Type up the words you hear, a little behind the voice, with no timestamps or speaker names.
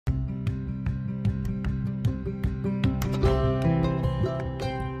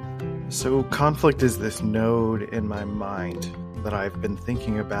So conflict is this node in my mind that I've been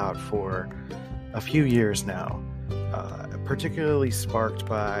thinking about for a few years now, particularly sparked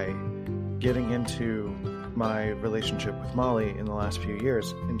by getting into my relationship with Molly in the last few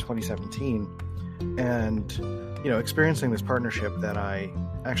years in 2017 and, experiencing this partnership that I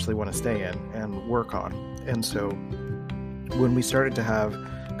actually want to stay in and work on. And so when we started to have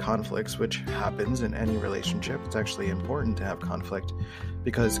conflicts, which happens in any relationship, it's actually important to have conflict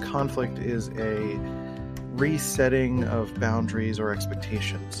because conflict is a resetting of boundaries or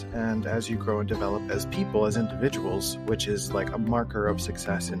expectations. And as you grow and develop as people, as individuals, which is like a marker of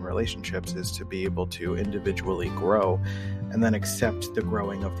success in relationships, is to be able to individually grow and then accept the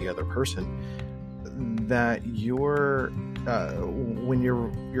growing of the other person. That when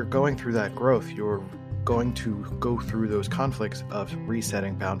you're going through that growth, you're going to go through those conflicts of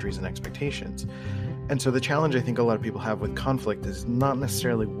resetting boundaries and expectations. And so the challenge I think a lot of people have with conflict is not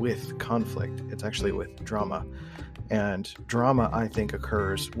necessarily with conflict, it's actually with drama. And drama, I think,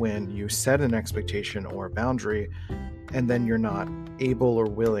 occurs when you set an expectation or a boundary, and then you're not able or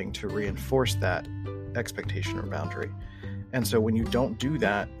willing to reinforce that expectation or boundary. And so when you don't do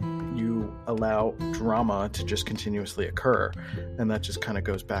that, you allow drama to just continuously occur. And that just kind of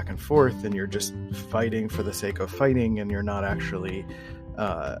goes back and forth, and you're just fighting for the sake of fighting, and you're not actually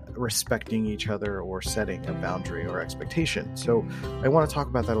respecting each other or setting a boundary or expectation. So I want to talk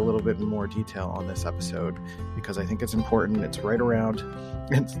about that a little bit in more detail on this episode because I think it's important. It's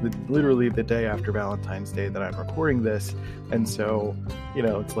literally the day after Valentine's Day that I'm recording this. And so,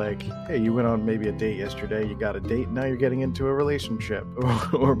 it's like, hey, you went on maybe a date yesterday, you got a date, now you're getting into a relationship,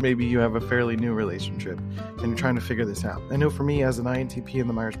 or maybe you have a fairly new relationship and you're trying to figure this out. I know for me as an INTP in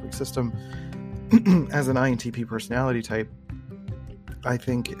the Myers-Briggs system, as an INTP personality type, I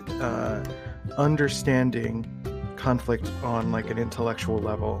think understanding conflict on like an intellectual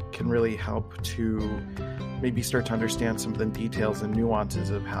level can really help to maybe start to understand some of the details and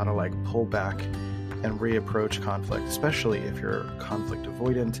nuances of how to like pull back and reapproach conflict, especially if you're conflict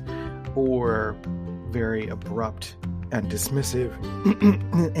avoidant or very abrupt and dismissive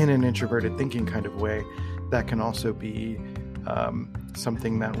in an introverted thinking kind of way. That can also be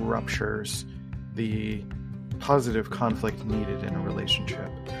something that ruptures the positive conflict needed in a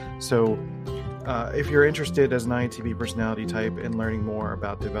relationship. So if you're interested as an INTP personality type in learning more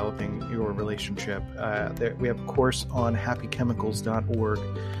about developing your relationship, we have a course on happychemicals.org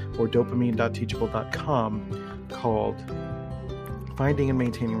or dopamine.teachable.com called Finding and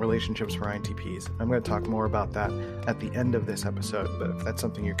Maintaining Relationships for INTPs. I'm going to talk more about that at the end of this episode, but if that's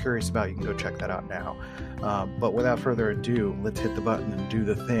something you're curious about, you can go check that out now. But without further ado, let's hit the button and do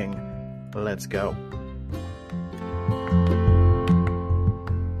the thing. Let's go.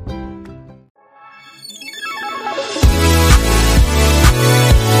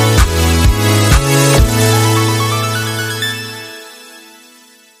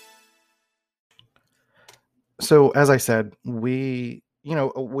 So as I said, we've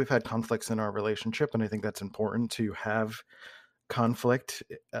had conflicts in our relationship, and I think that's important to have conflict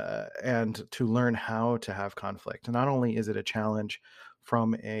and to learn how to have conflict. And not only is it a challenge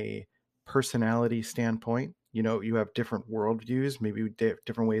from a personality standpoint, you have different worldviews, maybe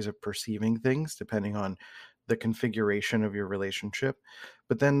different ways of perceiving things depending on the configuration of your relationship.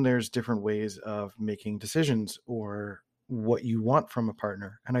 But then there's different ways of making decisions or what you want from a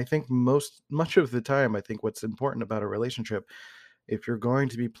partner. And I think much of the time, I think what's important about a relationship, if you're going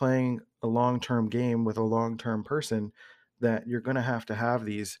to be playing a long-term game with a long-term person, that you're going to have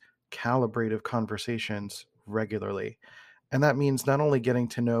these calibrative conversations regularly. And that means not only getting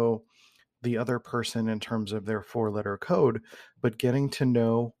to know the other person in terms of their 4-letter code, but getting to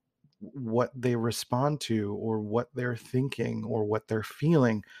know what they respond to or what they're thinking or what they're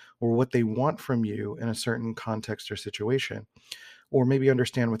feeling or what they want from you in a certain context or situation. Or maybe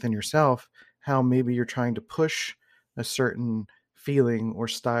understand within yourself how maybe you're trying to push a certain feeling or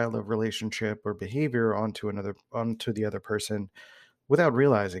style of relationship or behavior onto the other person without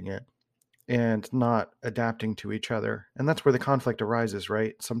realizing it and not adapting to each other. And that's where the conflict arises,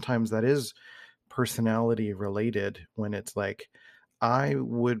 right? Sometimes that is personality related when it's like, I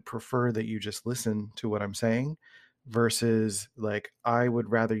would prefer that you just listen to what I'm saying versus like, I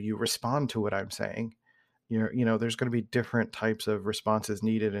would rather you respond to what I'm saying. There's going to be different types of responses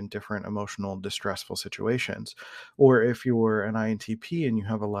needed in different emotional, distressful situations. Or if you're an INTP and you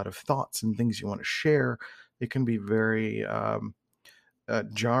have a lot of thoughts and things you want to share, it can be very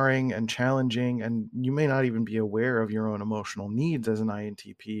jarring and challenging, and you may not even be aware of your own emotional needs as an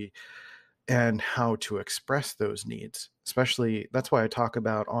INTP and how to express those needs. Especially, that's why I talk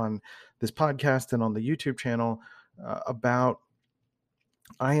about on this podcast and on the YouTube channel about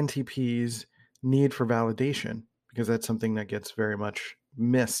INTP's need for validation, because that's something that gets very much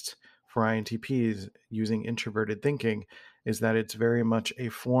missed for INTPs using introverted thinking, is that it's very much a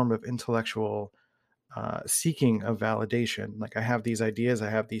form of intellectual seeking of validation. Like, I have these ideas, I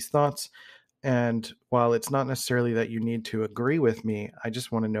have these thoughts, and while it's not necessarily that you need to agree with me, I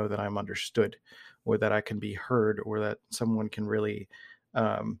just want to know that I'm understood, or that I can be heard, or that someone can really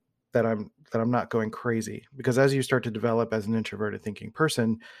um, that I'm not going crazy. Because as you start to develop as an introverted thinking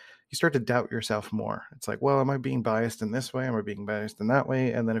person, you start to doubt yourself more. It's like, well, am I being biased in this way? Am I being biased in that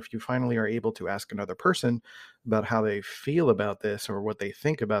way? And then if you finally are able to ask another person about how they feel about this or what they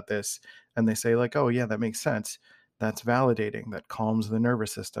think about this, and they say like, oh yeah, that makes sense, that's validating, that calms the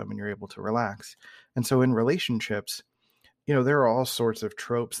nervous system, and you're able to relax. And so in relationships, there are all sorts of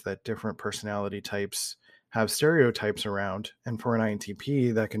tropes that different personality types have stereotypes around. And for an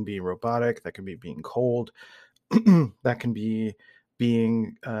INTP, that can be robotic, that can be being cold, that can be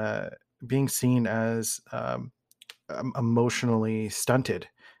being being seen as emotionally stunted,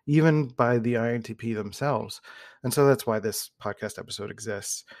 even by the INTP themselves. And so that's why this podcast episode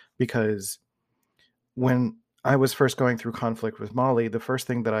exists, because when I was first going through conflict with Molly, the first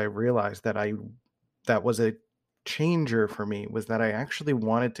thing that I realized that was a changer for me was that I actually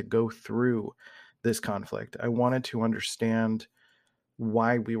wanted to go through this conflict. I wanted to understand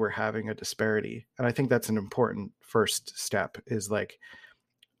why we were having a disparity. And I think that's an important first step, is like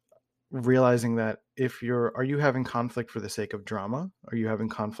realizing that if are you having conflict for the sake of drama? Are you having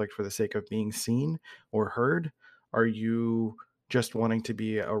conflict for the sake of being seen or heard? Are you just wanting to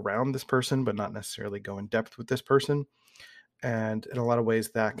be around this person but not necessarily go in depth with this person? And in a lot of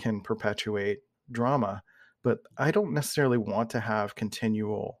ways that can perpetuate drama. But I don't necessarily want to have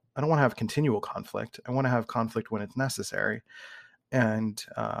continual conflict. I want to have conflict when it's necessary. And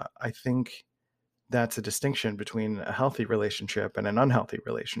I think that's a distinction between a healthy relationship and an unhealthy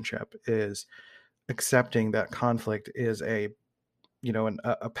relationship, is accepting that conflict is a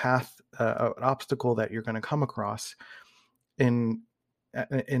path, an obstacle that you're going to come across in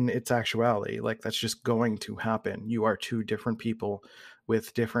in its actuality. Like, that's just going to happen. You are two different people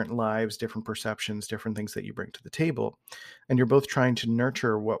with different lives, different perceptions, different things that you bring to the table, and you're both trying to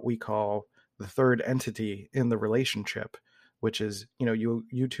nurture what we call the third entity in the relationship, which is,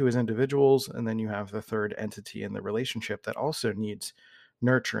 you two as individuals, and then you have the third entity in the relationship that also needs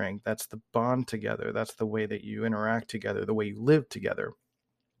nurturing. That's the bond together, that's the way that you interact together, the way you live together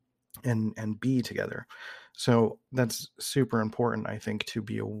and be together. So that's super important, I think, to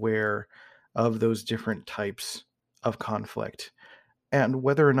be aware of those different types of conflict, and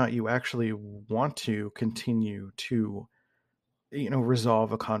whether or not you actually want to continue to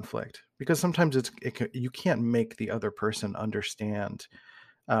resolve a conflict, because sometimes you can't make the other person understand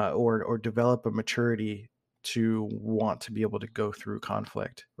or develop a maturity to want to be able to go through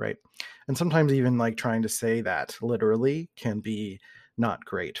conflict, right? And sometimes even like trying to say that literally can be not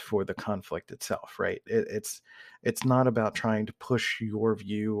great for the conflict itself, right? It's not about trying to push your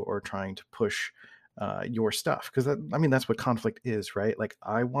view or trying to push your stuff, because that's what conflict is, right? Like,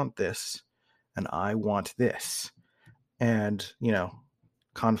 I want this and I want this, and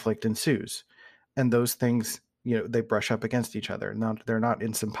conflict ensues, and those things, they brush up against each other. Not They're not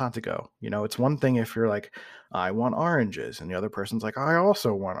in simpatico. It's one thing if you're like, I want oranges, and the other person's like, I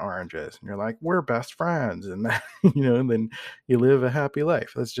also want oranges, and you're like, we're best friends, and then, and then you live a happy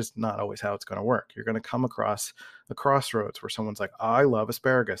life. That's just not always how it's going to work. You're going to come across a crossroads where someone's like, I love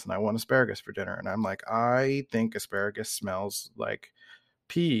asparagus and I want asparagus for dinner, and I'm like, I think asparagus smells like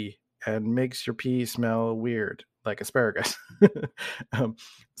pee and makes your pee smell weird like asparagus. um,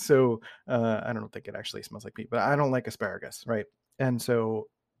 so I don't think it actually smells like pee, but I don't like asparagus, right? And so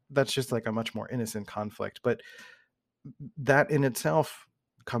that's just like a much more innocent conflict. But that in itself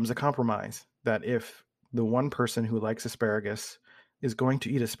comes a compromise, that if the one person who likes asparagus is going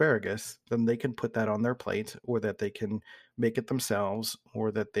to eat asparagus, then they can put that on their plate, or that they can make it themselves,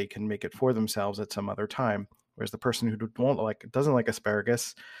 or that they can make it for themselves at some other time. Whereas the person who doesn't like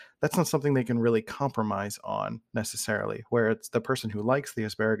asparagus, that's not something they can really compromise on necessarily. Where it's the person who likes the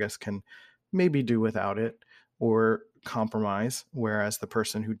asparagus can maybe do without it or compromise. Whereas the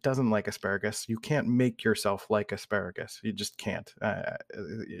person who doesn't like asparagus, you can't make yourself like asparagus. You just can't.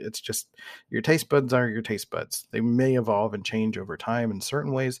 It's just, your taste buds are your taste buds. They may evolve and change over time in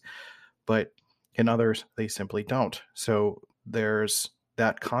certain ways, but in others, they simply don't. So there's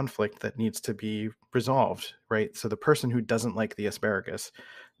that conflict that needs to be resolved, right? So the person who doesn't like the asparagus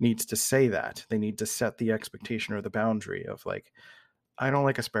needs to say that. They need to set the expectation or the boundary of like, I don't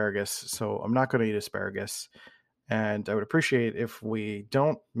like asparagus, so I'm not going to eat asparagus. And I would appreciate if we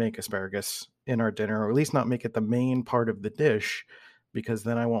don't make asparagus in our dinner, or at least not make it the main part of the dish, because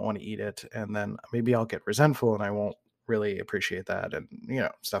then I won't want to eat it. And then maybe I'll get resentful and I won't really appreciate that. And,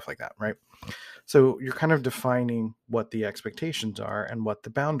 stuff like that. Right. So you're kind of defining what the expectations are and what the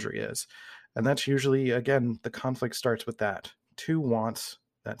boundary is. And that's usually, again, the conflict starts with that. Two wants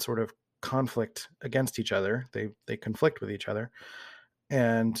that sort of conflict against each other. They conflict with each other.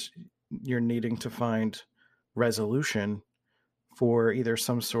 And you're needing to find resolution for either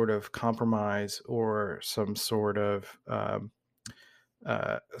some sort of compromise or some sort of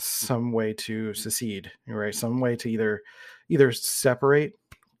some way to secede, right? Some way to either separate,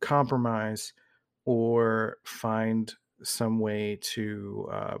 compromise, or find some way to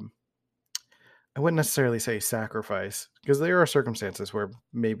I wouldn't necessarily say sacrifice, because there are circumstances where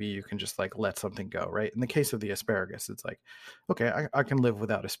maybe you can just like let something go, right? In the case of the asparagus, it's like, okay, I can live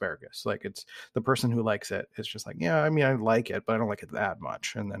without asparagus. Like, it's the person who likes it. It's just like, yeah, I mean, I like it, but I don't like it that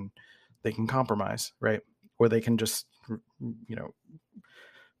much. And then they can compromise, right? Or they can just, you know,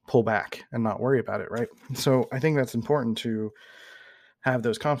 pull back and not worry about it, right? So I think that's important to have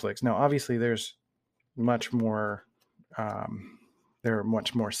those conflicts. Now, obviously, much more um, there are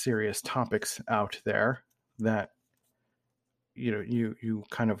much more serious topics out there that you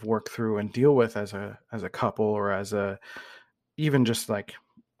kind of work through and deal with as a couple, or as a even just like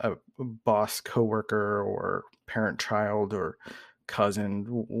a boss coworker or parent child or cousin,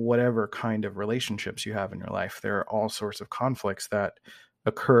 whatever kind of relationships you have in your life. There are all sorts of conflicts that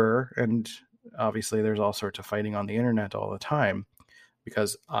occur, and obviously there's all sorts of fighting on the internet all the time,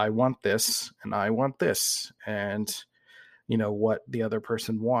 because I want this and I want this, and what the other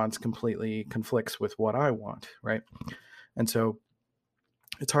person wants completely conflicts with what I want, right? And so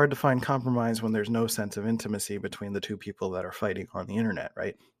it's hard to find compromise when there's no sense of intimacy between the two people that are fighting on the internet,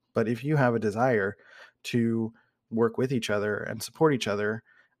 right? But if you have a desire to work with each other and support each other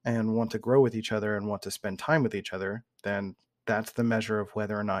and want to grow with each other and want to spend time with each other, then that's the measure of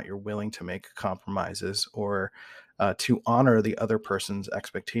whether or not you're willing to make compromises, or to honor the other person's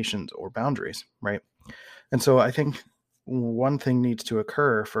expectations or boundaries, right? And so I think one thing needs to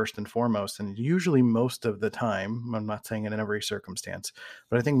occur first and foremost, and usually most of the time, I'm not saying it in every circumstance,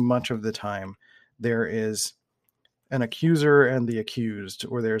 but I think much of the time there is an accuser and the accused,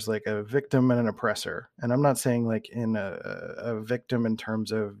 or there's like a victim and an oppressor. And I'm not saying like in a victim in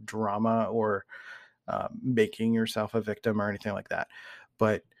terms of drama, or making yourself a victim or anything like that,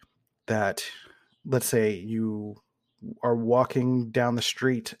 but that, let's say you are walking down the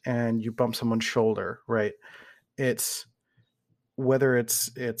street and you bump someone's shoulder, right? It's whether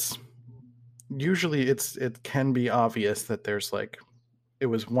it's usually it can be obvious that there's like, it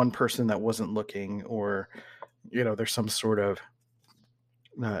was one person that wasn't looking, or there's some sort of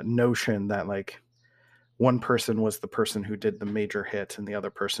notion that like one person was the person who did the major hit and the other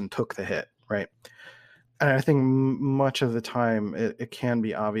person took the hit, right? And I think much of the time it can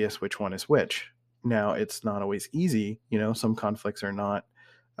be obvious which one is which. Now, it's not always easy. Some conflicts are not.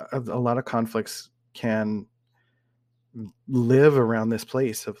 A lot of conflicts can live around this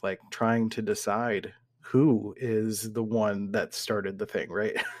place of like trying to decide who is the one that started the thing,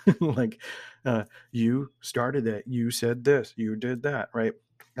 right? Like, you started it, you said this, you did that, right?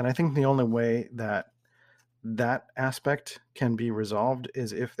 And I think the only way that aspect can be resolved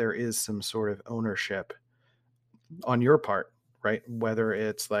is if there is some sort of ownership on your part, right? Whether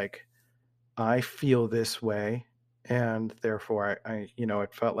it's like, I feel this way, and therefore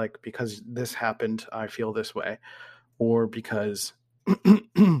it felt like because this happened, I feel this way, or because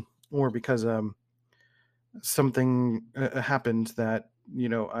or because something happened that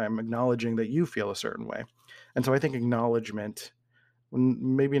I'm acknowledging that you feel a certain way. And so I think acknowledgement,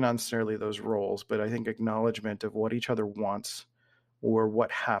 maybe not necessarily those roles, but I think acknowledgement of what each other wants, or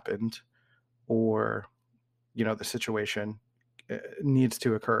what happened, or the situation needs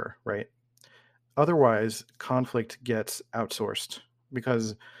to occur, right? Otherwise, conflict gets outsourced,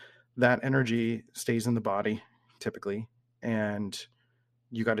 because that energy stays in the body typically, and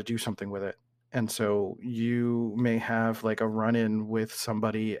you got to do something with it. And so you may have like a run-in with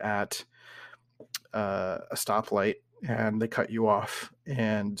somebody at a stoplight, and they cut you off,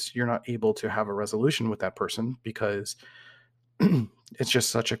 and you're not able to have a resolution with that person, because it's just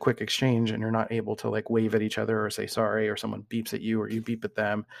such a quick exchange, and you're not able to like wave at each other or say sorry, or someone beeps at you or you beep at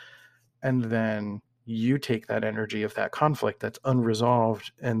them. And then you take that energy of that conflict that's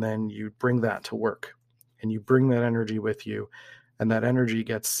unresolved, and then you bring that to work, and you bring that energy with you, and that energy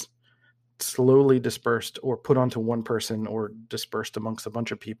gets slowly dispersed, or put onto one person, or dispersed amongst a bunch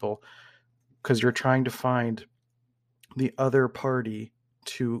of people, because you're trying to find the other party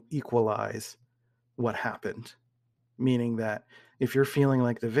to equalize what happened. Meaning that if you're feeling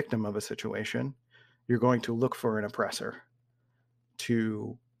like the victim of a situation, you're going to look for an oppressor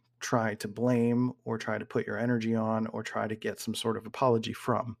to try to blame or try to put your energy on or try to get some sort of apology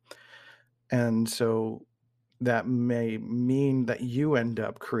from. And so that may mean that you end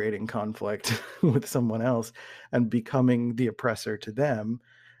up creating conflict with someone else and becoming the oppressor to them,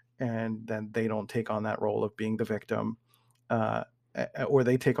 and then they don't take on that role of being the victim, uh, or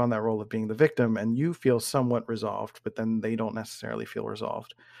they take on that role of being the victim and you feel somewhat resolved, but then they don't necessarily feel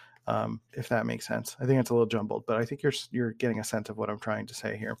resolved. If that makes sense. I think it's a little jumbled, but I think you're getting a sense of what I'm trying to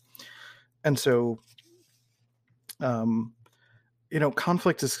say here. And so, um,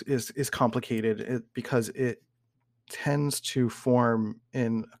 conflict is complicated because it tends to form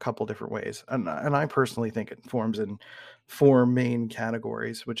in a couple different ways, and I personally think it forms in four main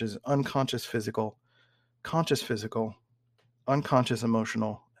categories, which is unconscious physical, conscious physical, unconscious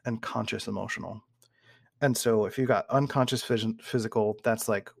emotional, and conscious emotional. And so if you got unconscious physical, that's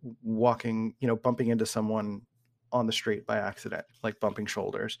like walking, bumping into someone on the street by accident, like bumping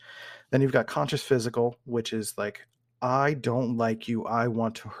shoulders. Then you've got conscious physical, which is like, I don't like you. I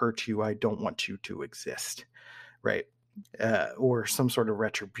want to hurt you. I don't want you to exist. Right. Or some sort of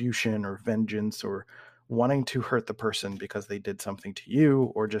retribution or vengeance or wanting to hurt the person because they did something to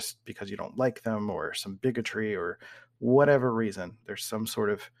you or just because you don't like them or some bigotry or whatever reason. There's some sort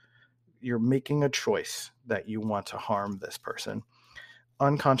of, you're making a choice that you want to harm this person.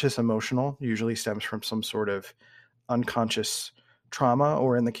 Unconscious emotional usually stems from some sort of unconscious trauma,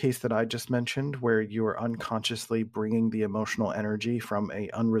 or in the case that I just mentioned, where you are unconsciously bringing the emotional energy from a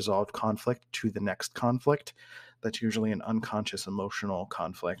unresolved conflict to the next conflict. That's usually an unconscious emotional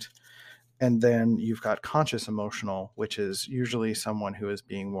conflict. And then you've got conscious emotional, which is usually someone who is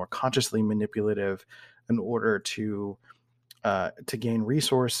being more consciously manipulative in order to gain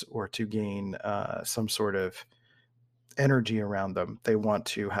resource or to gain some sort of energy around them. They want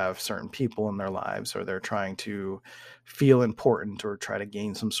to have certain people in their lives, or they're trying to feel important or try to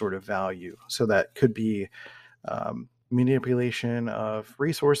gain some sort of value. So that could be manipulation of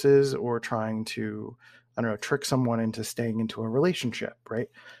resources or trying to, I don't know, trick someone into staying into a relationship, right?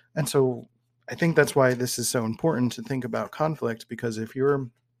 And so I think that's why this is so important to think about conflict, because if you're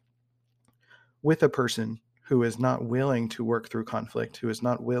with a person who is not willing to work through conflict, who is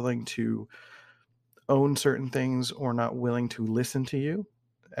not willing to own certain things or not willing to listen to you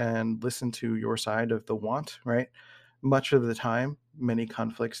and listen to your side of the want, right? Much of the time, many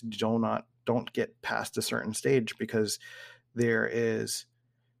conflicts don't get past a certain stage because there is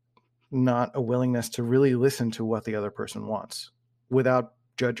not a willingness to really listen to what the other person wants without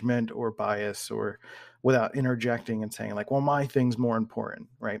judgment or bias or without interjecting and saying like, well, my thing's more important,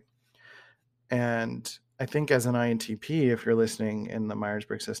 right? And I think as an INTP, if you're listening in the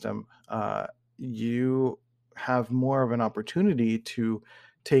Myers-Briggs system, you have more of an opportunity to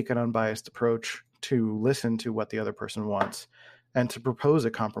take an unbiased approach, to listen to what the other person wants, and to propose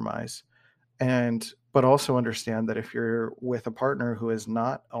a compromise. But also understand that if you're with a partner who is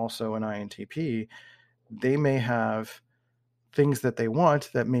not also an INTP, they may have things that they want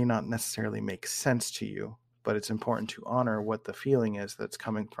that may not necessarily make sense to you, but it's important to honor what the feeling is that's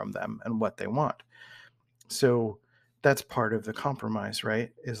coming from them and what they want. So that's part of the compromise,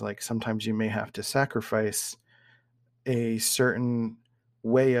 right? Is like sometimes you may have to sacrifice a certain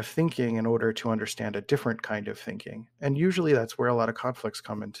way of thinking in order to understand a different kind of thinking. And usually that's where a lot of conflicts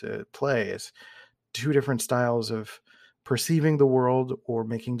come into play, is two different styles of perceiving the world or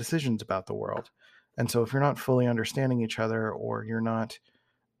making decisions about the world. And so if you're not fully understanding each other, or you're not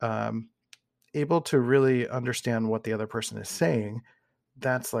able to really understand what the other person is saying,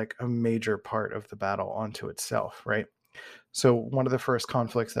 that's like a major part of the battle onto itself, right? So one of the first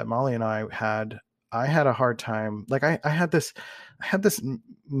conflicts that Molly and I had a hard time. Like I had this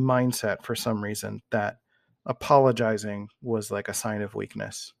mindset for some reason that apologizing was like a sign of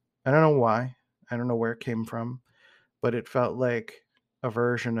weakness. I don't know why. I don't know where it came from, but it felt like a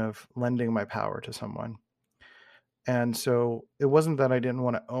version of lending my power to someone. And so it wasn't that I didn't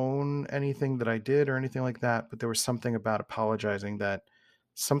want to own anything that I did or anything like that, but there was something about apologizing that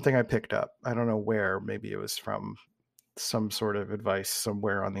something I picked up. I don't know where. Maybe it was from some sort of advice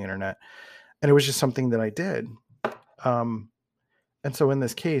somewhere on the internet. And it was just something that I did. And so in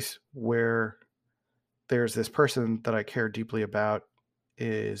this case where there's this person that I care deeply about,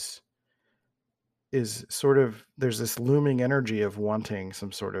 is sort of, there's this looming energy of wanting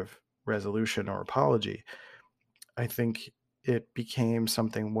some sort of resolution or apology. I think it became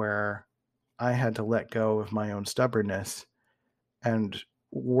something where I had to let go of my own stubbornness and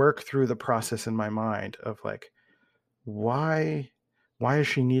work through the process in my mind of like, why is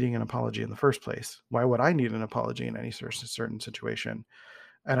she needing an apology in the first place? Why would I need an apology in any certain situation?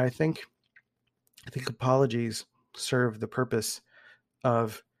 And I think apologies serve the purpose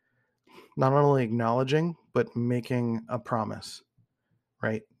of not only acknowledging, but making a promise,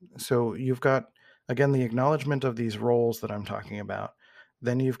 right? So you've got, again, the acknowledgement of these roles that I'm talking about.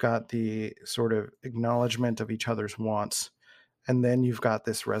 Then you've got the sort of acknowledgement of each other's wants. And then you've got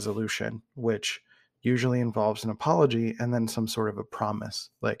this resolution, which usually involves an apology and then some sort of a promise,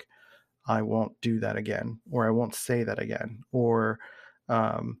 like, I won't do that again, or I won't say that again,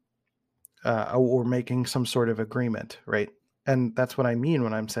 um, or making some sort of agreement, right? And that's what I mean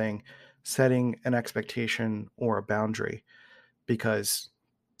when I'm saying setting an expectation or a boundary, because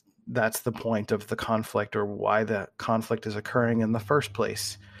that's the point of the conflict, or why the conflict is occurring in the first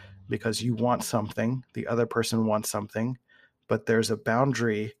place. Because you want something, the other person wants something, but there's a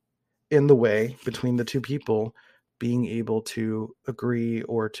boundary in the way between the two people being able to agree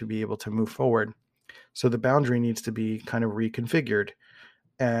or to be able to move forward. So the boundary needs to be kind of reconfigured.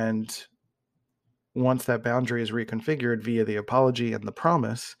 And once that boundary is reconfigured via the apology and the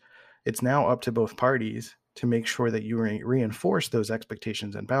promise, it's now up to both parties to make sure that you reinforce those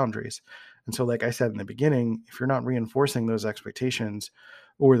expectations and boundaries. And so, like I said in the beginning, if you're not reinforcing those expectations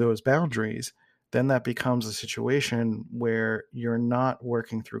or those boundaries, then that becomes a situation where you're not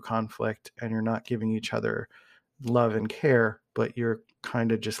working through conflict and you're not giving each other love and care, but you're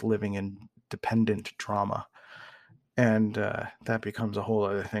kind of just living in dependent drama. And that becomes a whole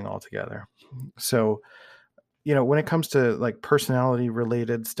other thing altogether. So, when it comes to like personality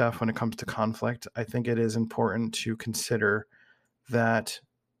related stuff, when it comes to conflict, I think it is important to consider that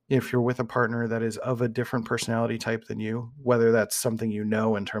if you're with a partner that is of a different personality type than you, whether that's something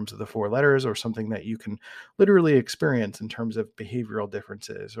in terms of the 4 letters, or something that you can literally experience in terms of behavioral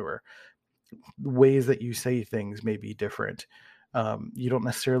differences, or ways that you say things may be different. You don't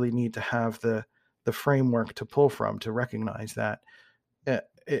necessarily need to have the framework to pull from to recognize that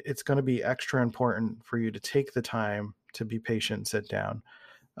it's going to be extra important for you to take the time to be patient, sit down.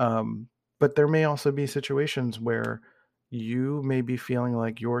 But there may also be situations where you may be feeling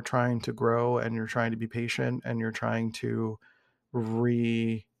like you're trying to grow and you're trying to be patient and you're trying to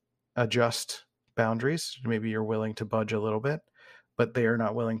readjust boundaries. Maybe you're willing to budge a little bit, but they are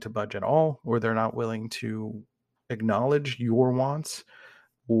not willing to budge at all, or they're not willing to acknowledge your wants,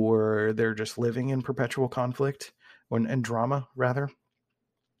 or they're just living in perpetual conflict and drama rather.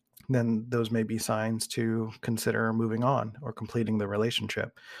 Then those may be signs to consider moving on or completing the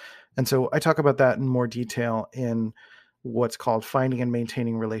relationship. And so I talk about that in more detail in what's called Finding and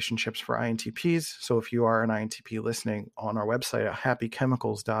Maintaining Relationships for INTPs. So if you are an INTP listening, on our website at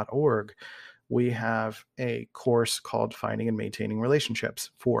happychemicals.org, we have a course called Finding and Maintaining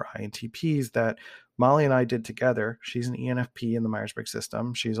Relationships for INTPs that Molly and I did together. She's an ENFP in the Myers-Briggs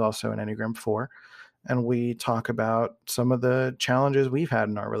system. She's also an Enneagram 4. And we talk about some of the challenges we've had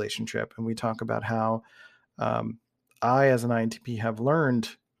in our relationship. And we talk about how I, as an INTP, have learned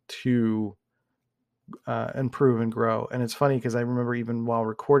to improve and grow. And it's funny because I remember even while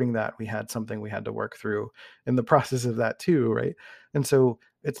recording that, we had something we had to work through in the process of that too, right? And so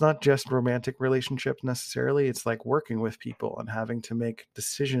it's not just romantic relationships necessarily. It's like working with people and having to make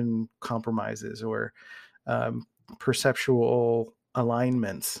decision compromises, or perceptual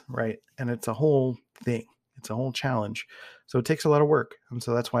alignments, right? And it's a whole thing. It's a whole challenge. So it takes a lot of work. And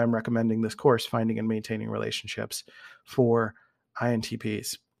so that's why I'm recommending this course, Finding and Maintaining Relationships for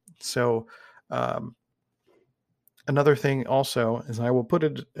INTPs. So another thing also is I will put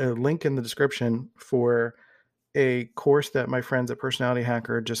a link in the description for a course that my friends at Personality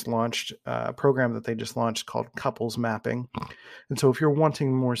Hacker just launched, a program that they just launched called Couples Mapping. And so if you're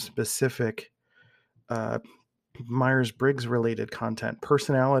wanting more specific Myers-Briggs related content,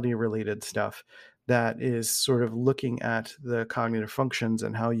 personality related stuff that is sort of looking at the cognitive functions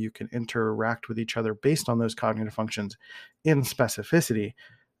and how you can interact with each other based on those cognitive functions in specificity,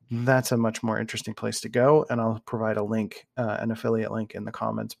 that's a much more interesting place to go. And I'll provide a link, an affiliate link in the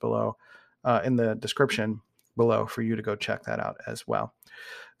comments below, in the description below, for you to go check that out as well.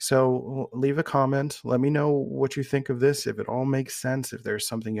 So leave a comment. Let me know what you think of this, if it all makes sense, if there's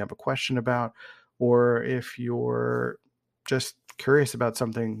something you have a question about, or if you're just curious about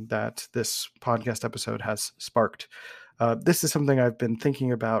something that this podcast episode has sparked. This is something I've been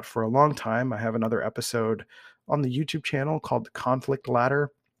thinking about for a long time. I have another episode on the YouTube channel called The Conflict Ladder,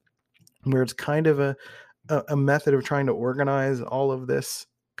 where it's kind of a method of trying to organize all of this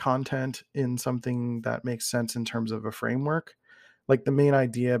content in something that makes sense in terms of a framework. Like the main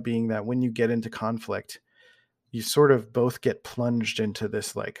idea being that when you get into conflict, you sort of both get plunged into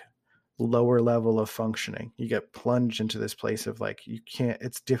this like lower level of functioning. You get plunged into this place of like,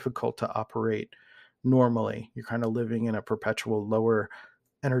 it's difficult to operate normally. You're kind of living in a perpetual lower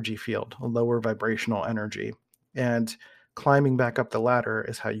energy field, a lower vibrational energy. And climbing back up the ladder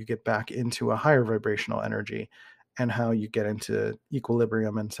is how you get back into a higher vibrational energy, and how you get into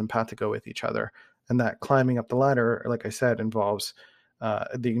equilibrium and simpatico with each other. And that climbing up the ladder, like I said, involves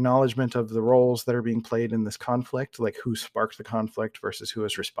the acknowledgement of the roles that are being played in this conflict, like who sparked the conflict versus who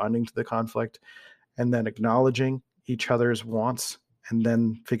is responding to the conflict, and then acknowledging each other's wants, and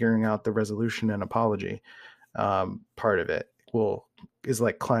then figuring out the resolution and apology. Part of it is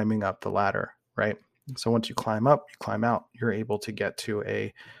like climbing up the ladder, right? So once you climb up, you climb out, you're able to get to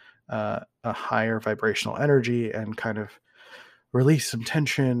a higher vibrational energy and kind of release some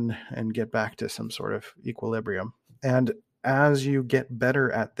tension and get back to some sort of equilibrium. And as you get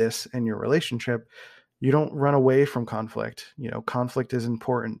better at this in your relationship, you don't run away from conflict. Conflict is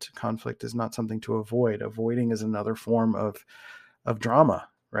important. Conflict is not something to avoid. Avoiding is another form of drama,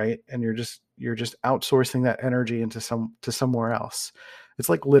 right? And you're just outsourcing that energy into somewhere else. It's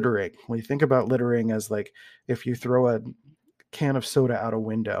like littering. When you think about littering as like if you throw a can of soda out a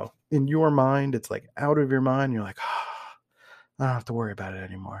window, in your mind, it's like out of your mind. You're like, I don't have to worry about it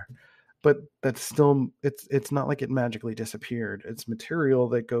anymore. But that's still, it's not like it magically disappeared. It's material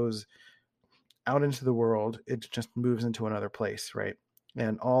that goes out into the world. It just moves into another place, right?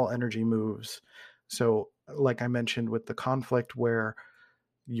 And all energy moves. So like I mentioned with the conflict where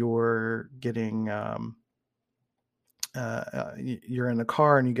you're getting, you're in a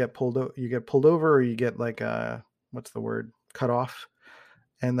car and you get pulled over, or you get like, what's the word? Cut off.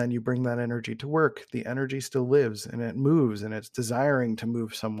 And then you bring that energy to work. The energy still lives and it moves and it's desiring to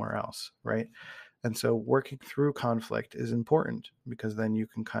move somewhere else, right? And so working through conflict is important, because then you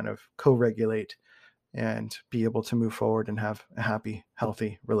can kind of co-regulate and be able to move forward and have a happy,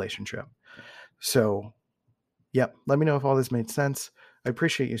 healthy relationship. So, yep, let me know if all this made sense. I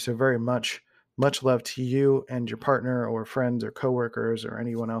appreciate you so very much. Much love to you and your partner or friends or coworkers or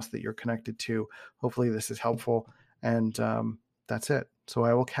anyone else that you're connected to. Hopefully this is helpful. And that's it. So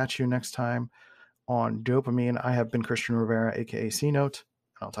I will catch you next time on Dopamine. I have been Christian Rivera, aka C Note,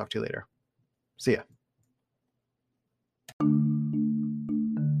 and I'll talk to you later. See ya.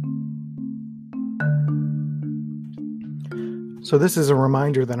 So this is a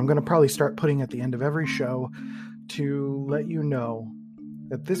reminder that I'm going to probably start putting at the end of every show to let you know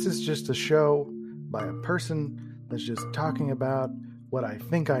that this is just a show by a person that's just talking about what I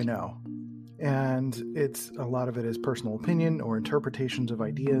think I know. And a lot of it is personal opinion or interpretations of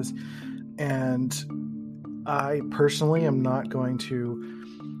ideas. And I personally am not going to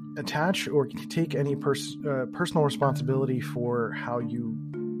attach or take any personal responsibility for how you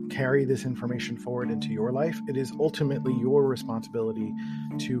carry this information forward into your life. It is ultimately your responsibility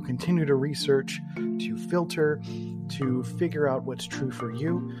to continue to research, to filter, to figure out what's true for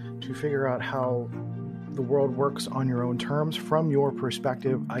you, to figure out how the world works on your own terms from your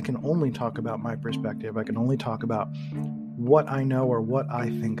perspective. I can only talk about my perspective. I can only talk about what I know or what I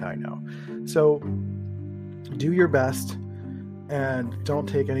think I know. So do your best and don't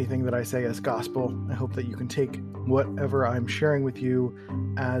take anything that I say as gospel. I hope that you can take whatever I'm sharing with you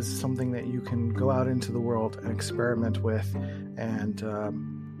as something that you can go out into the world and experiment with. And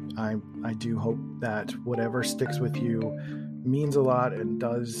I do hope that whatever sticks with you means a lot and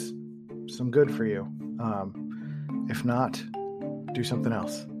does some good for you. If not, do something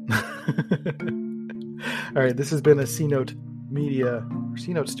else. All right, this has been a C-Note Media, or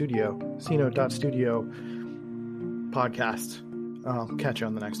C-Note Studio, C-Note.studio podcast. I'll catch you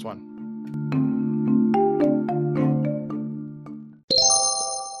on the next one.